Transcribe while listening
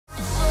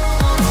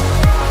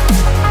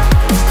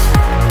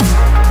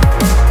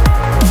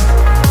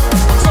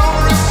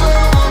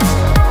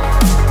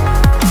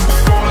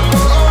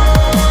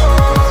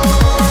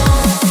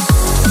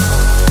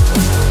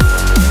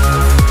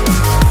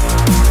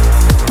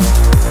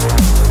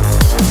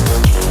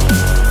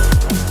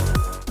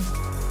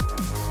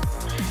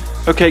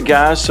Okay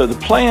guys, so the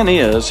plan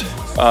is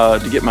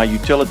to get my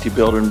utility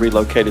building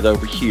relocated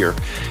over here.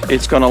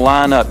 It's going to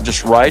line up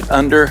just right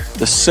under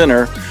the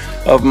center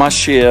of my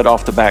shed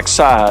off the back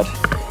side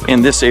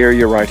in this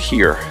area right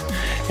here.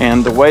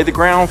 And the way the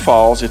ground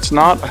falls, it's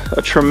not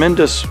a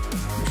tremendous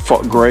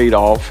grade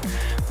off,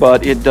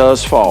 but it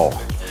does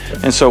fall.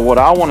 And so what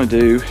I want to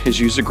do is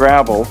use the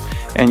gravel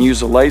and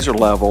use a laser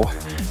level,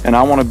 and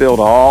I want to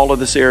build all of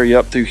this area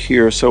up through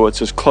here so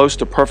it's as close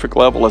to perfect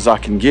level as I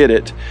can get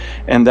it.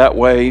 And that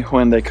way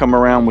when they come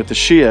around with the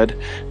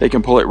shed, they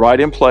can pull it right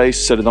in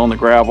place, set it on the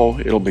gravel,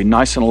 it'll be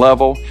nice and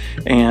level,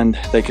 and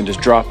they can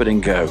just drop it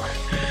and go.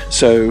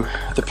 So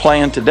the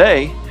plan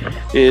today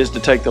is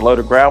to take the load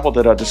of gravel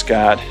that I just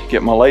got,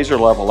 get my laser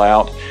level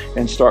out,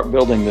 and start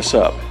building this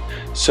up.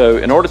 So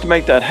in order to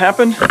make that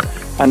happen,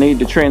 I need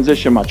to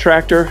transition my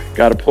tractor,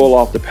 got to pull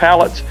off the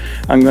pallets.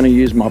 I'm going to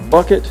use my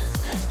bucket,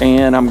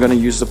 and I'm going to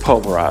use the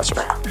pulverizer.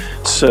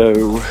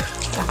 So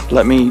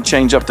let me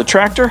change up the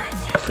tractor,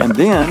 and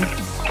then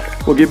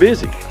we'll get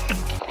busy.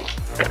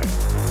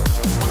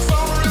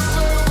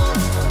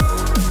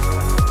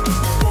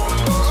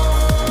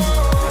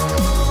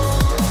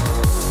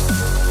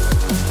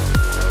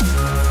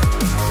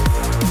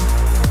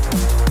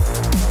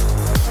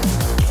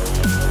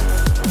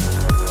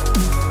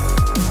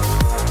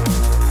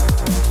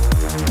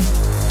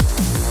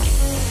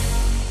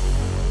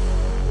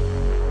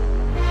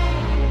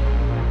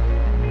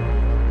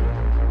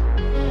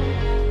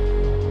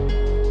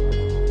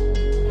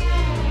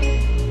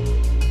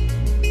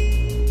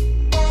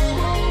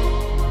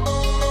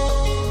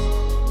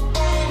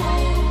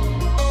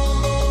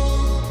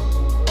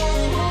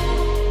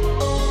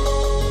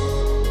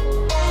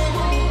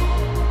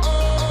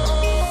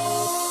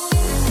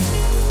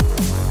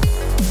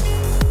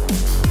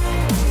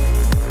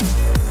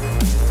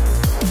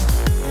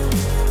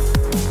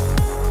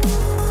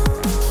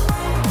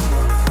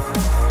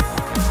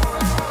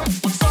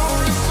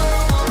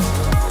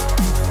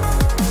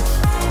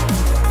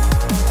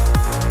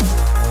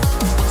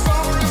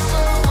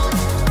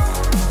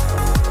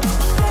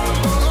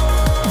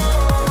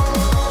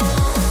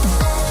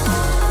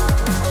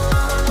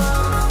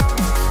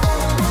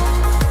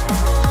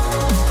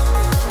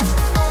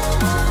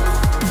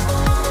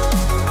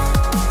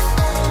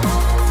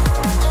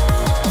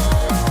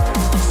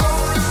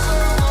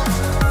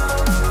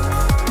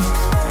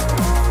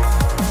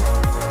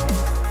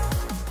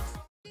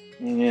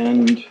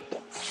 And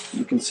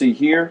you can see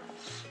here,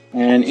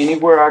 and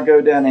anywhere I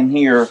go down in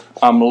here,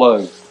 I'm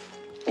low.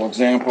 For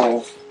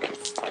example,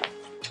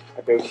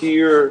 I go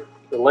here,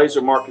 the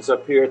laser mark is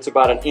up here, it's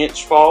about an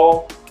inch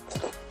fall.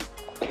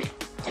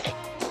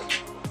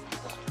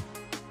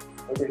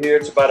 Over here,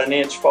 it's about an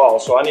inch fall.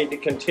 So I need to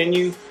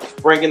continue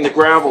bringing the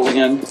gravel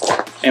in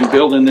and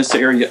building this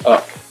area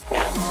up.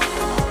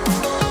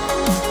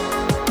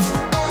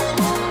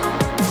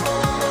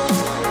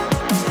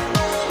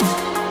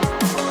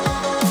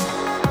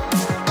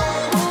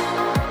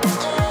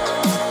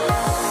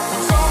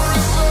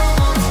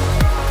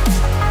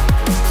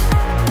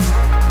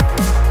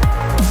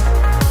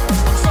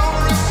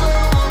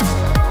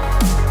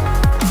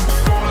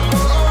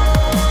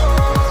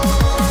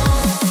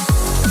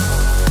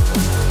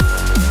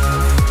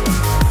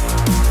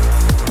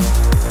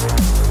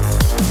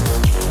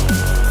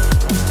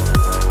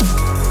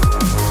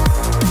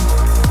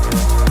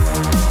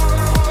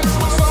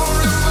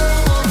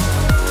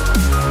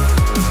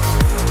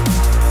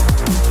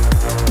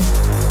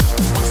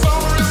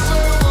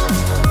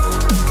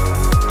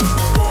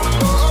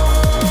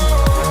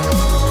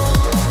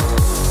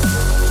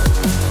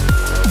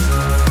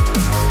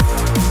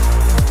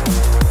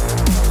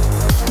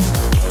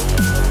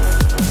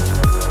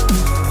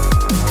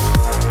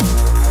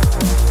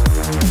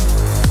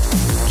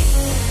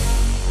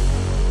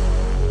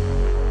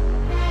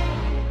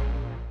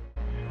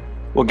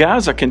 Well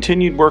guys, I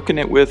continued working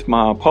it with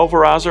my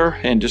pulverizer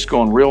and just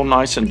going real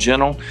nice and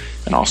gentle,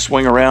 and I'll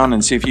swing around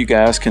and see if you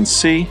guys can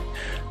see.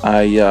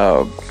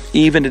 I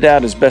evened it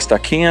out as best I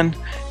can.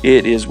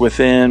 It is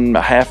within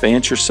a ½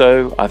 inch or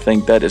so. I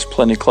think that is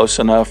plenty close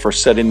enough for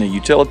setting the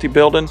utility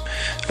building.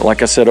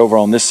 Like I said, over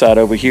on this side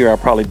over here, I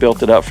probably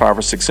built it up 5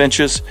 or 6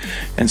 inches.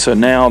 And so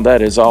now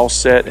that is all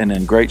set and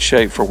in great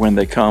shape for when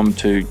they come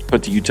to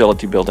put the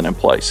utility building in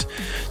place.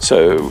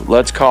 So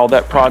let's call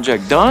that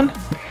project done.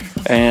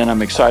 And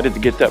I'm excited to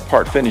get that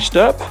part finished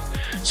up.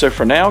 So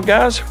for now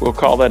guys, we'll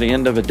call that the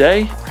end of a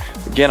day.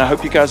 Again, I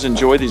hope you guys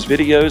enjoy these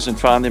videos and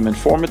find them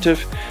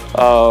informative.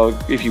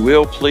 If you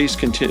will, please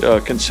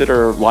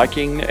consider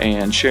liking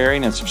and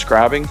sharing and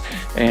subscribing.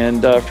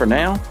 And for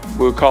now,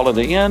 we'll call it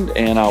the end,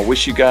 and I'll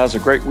wish you guys a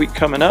great week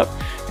coming up.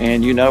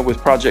 And you know, with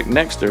Project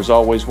Next, there's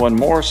always one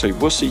more, so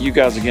we'll see you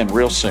guys again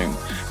real soon.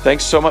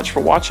 Thanks so much for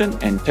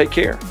watching, and take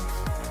care.